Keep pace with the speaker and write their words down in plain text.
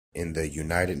In the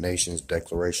United Nations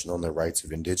Declaration on the Rights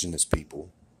of Indigenous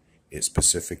People, it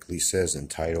specifically says in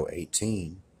Title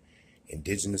 18,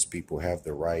 Indigenous people have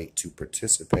the right to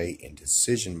participate in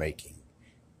decision making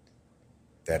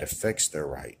that affects their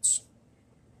rights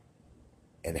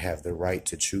and have the right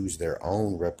to choose their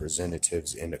own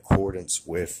representatives in accordance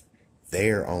with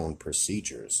their own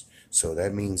procedures. So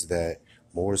that means that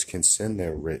Moors can send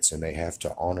their writs and they have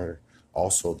to honor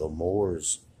also the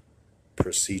Moors'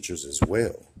 procedures as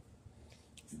well.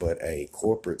 But a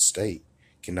corporate state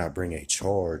cannot bring a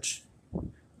charge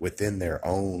within their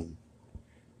own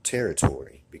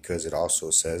territory, because it also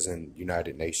says in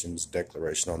United Nations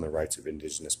Declaration on the Rights of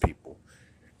Indigenous People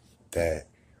that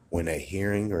when a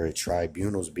hearing or a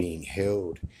tribunal is being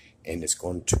held and it's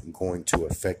going to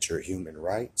affect your human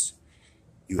rights,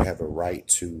 you have a right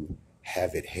to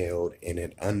have it held in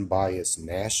an unbiased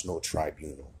national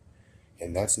tribunal.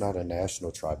 And that's not a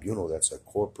national tribunal, that's a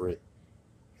corporate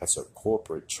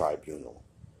tribunal,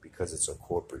 because it's a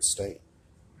corporate state.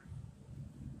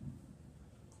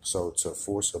 So to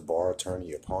force a bar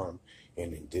attorney upon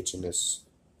an indigenous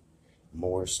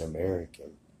Moorish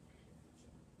American,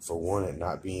 for one, it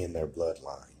not being in their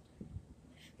bloodline,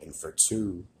 and for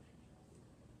two,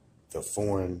 the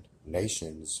Foreign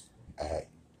Nations Act,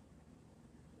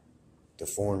 the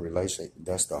foreign relation,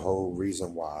 that's the whole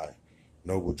reason why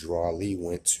Noble Drew Ali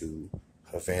went to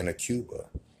Havana, Cuba,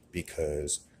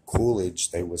 because Coolidge,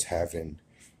 they was having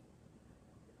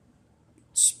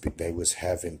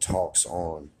talks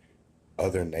on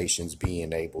other nations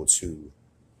being able to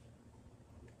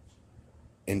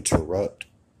interrupt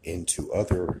into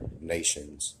other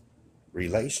nations'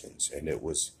 relations, and it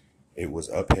was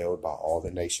upheld by all the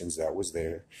nations that was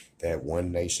there, that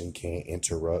one nation can't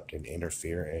interrupt and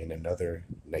interfere in another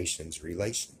nation's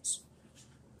relations.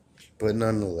 But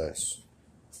nonetheless,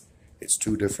 it's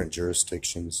two different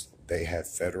jurisdictions. They have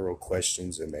federal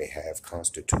questions and they have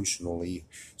constitutionally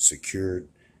secured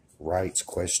rights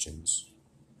questions.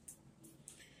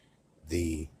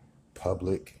 The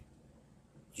public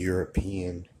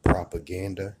European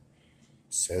propaganda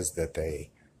says that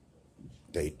they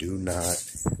do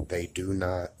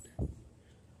not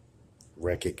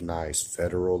recognize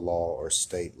federal law or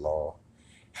state law.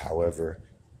 However,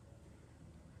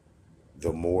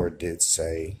 the Moor did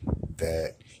say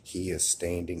that he is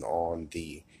standing on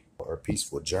the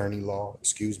peaceful journey law,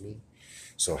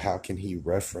 So how can he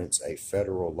reference a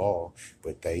federal law,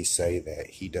 but they say that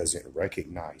he doesn't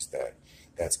recognize that?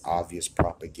 That's obvious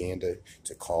propaganda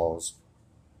to cause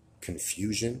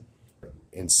confusion,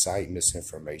 incite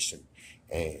misinformation,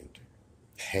 and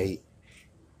hate.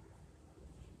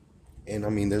 And I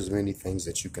mean, there's many things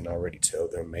that you can already tell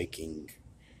they're making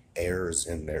errors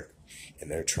in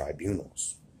their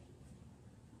tribunals.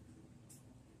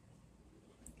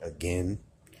 Again,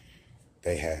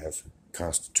 they have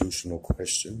constitutional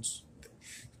questions,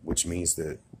 which means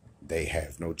that they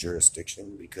have no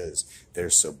jurisdiction because they're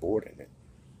subordinate.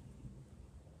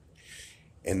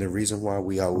 And the reason why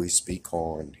we always speak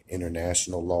on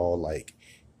international law, like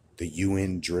the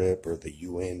UN DRIP or the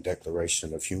UN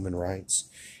Declaration of Human Rights,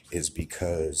 is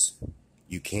because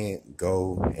you can't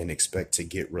go and expect to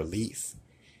get relief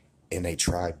in a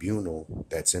tribunal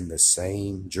that's in the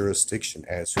same jurisdiction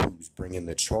as who's bringing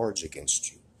the charge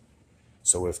against you.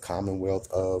 So if Commonwealth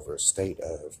of or State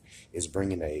of is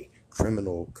bringing a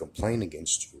criminal complaint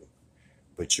against you,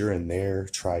 but you're in their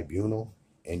tribunal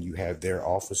and you have their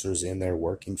officers in there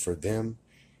working for them,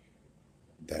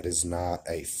 that is not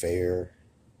a fair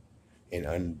and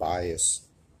unbiased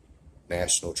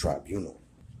national tribunal.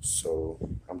 So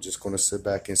I'm just going to sit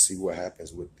back and see what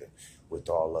happens with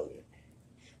all of it.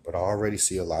 But I already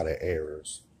see a lot of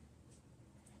errors.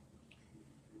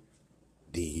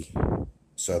 The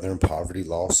Southern Poverty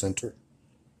Law Center,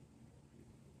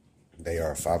 they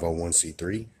are a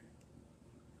 501c3,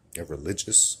 a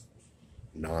religious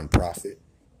nonprofit.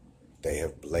 They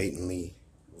have blatantly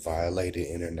violated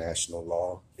international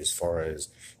law as far as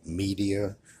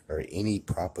media or any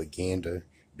propaganda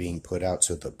being put out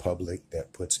to the public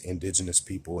that puts indigenous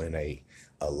people in a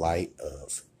light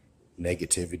of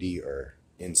negativity or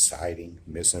inciting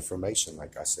misinformation,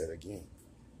 like I said again.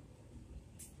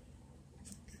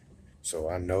 So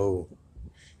I know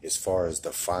as far as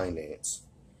the finance,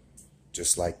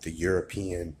 just like the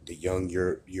young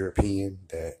European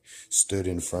that stood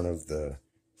in front of the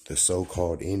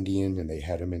so-called Indian, and they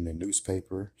had him in the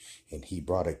newspaper, and he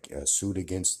brought a suit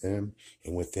against them,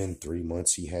 and within 3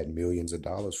 months he had millions of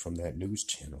dollars from that news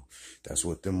channel. That's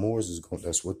what the Moors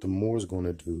going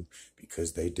to do,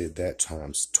 because they did that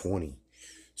times 20.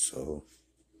 So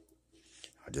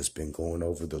I just been going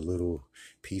over the little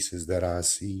pieces that I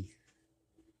see.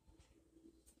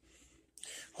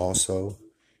 Also,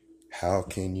 how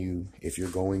can you, if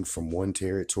you're going from one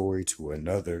territory to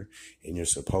another and you're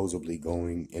supposedly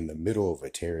going in the middle of a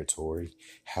territory,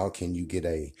 how can you get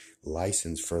a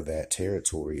license for that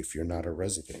territory if you're not a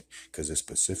resident? Because it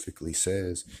specifically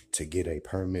says to get a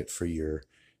permit for your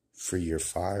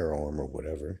firearm or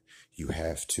whatever, you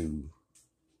have to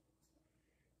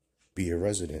be a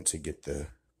resident to get the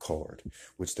card,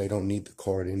 which they don't need the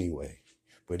card anyway.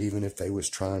 But even if they was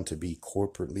trying to be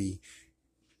corporately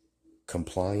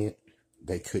compliant,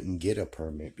 they couldn't get a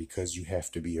permit because you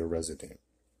have to be a resident.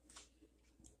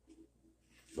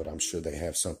 But I'm sure they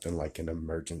have something like an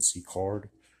emergency card.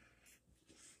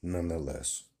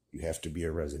 Nonetheless, you have to be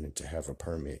a resident to have a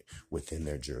permit within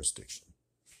their jurisdiction.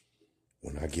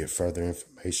 When I get further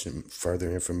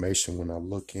information when I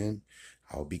look in,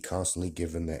 I'll be constantly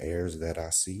given the errors that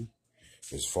I see.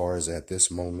 As far as at this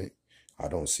moment, I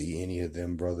don't see any of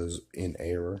them brothers in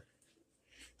error.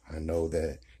 I know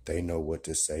that they know what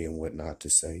to say and what not to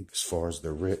say. As far as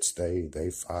the writs they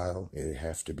file, it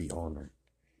have to be honored.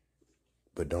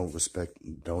 But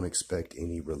don't expect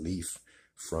any relief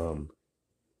from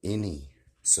any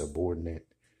subordinate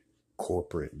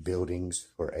corporate buildings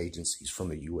or agencies from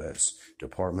the U.S.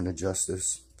 Department of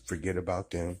Justice. Forget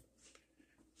about them.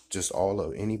 Just all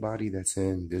of anybody that's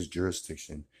in this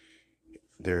jurisdiction,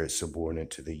 they're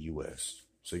subordinate to the U.S.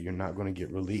 So you're not going to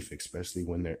get relief, especially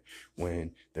when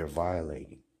they're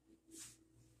violating.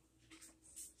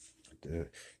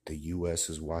 The U.S.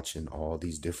 is watching all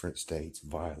these different states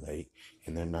violate,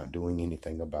 and they're not doing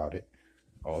anything about it.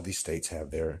 All these states have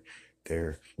their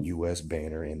U.S.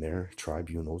 banner in their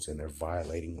tribunals, and they're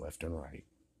violating left and right.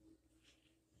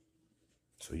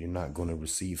 So you're not going to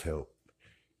receive help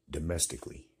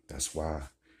domestically. That's why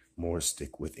more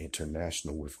stick with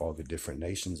international, with all the different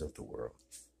nations of the world.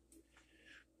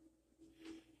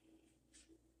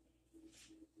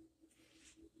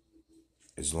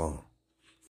 Islam.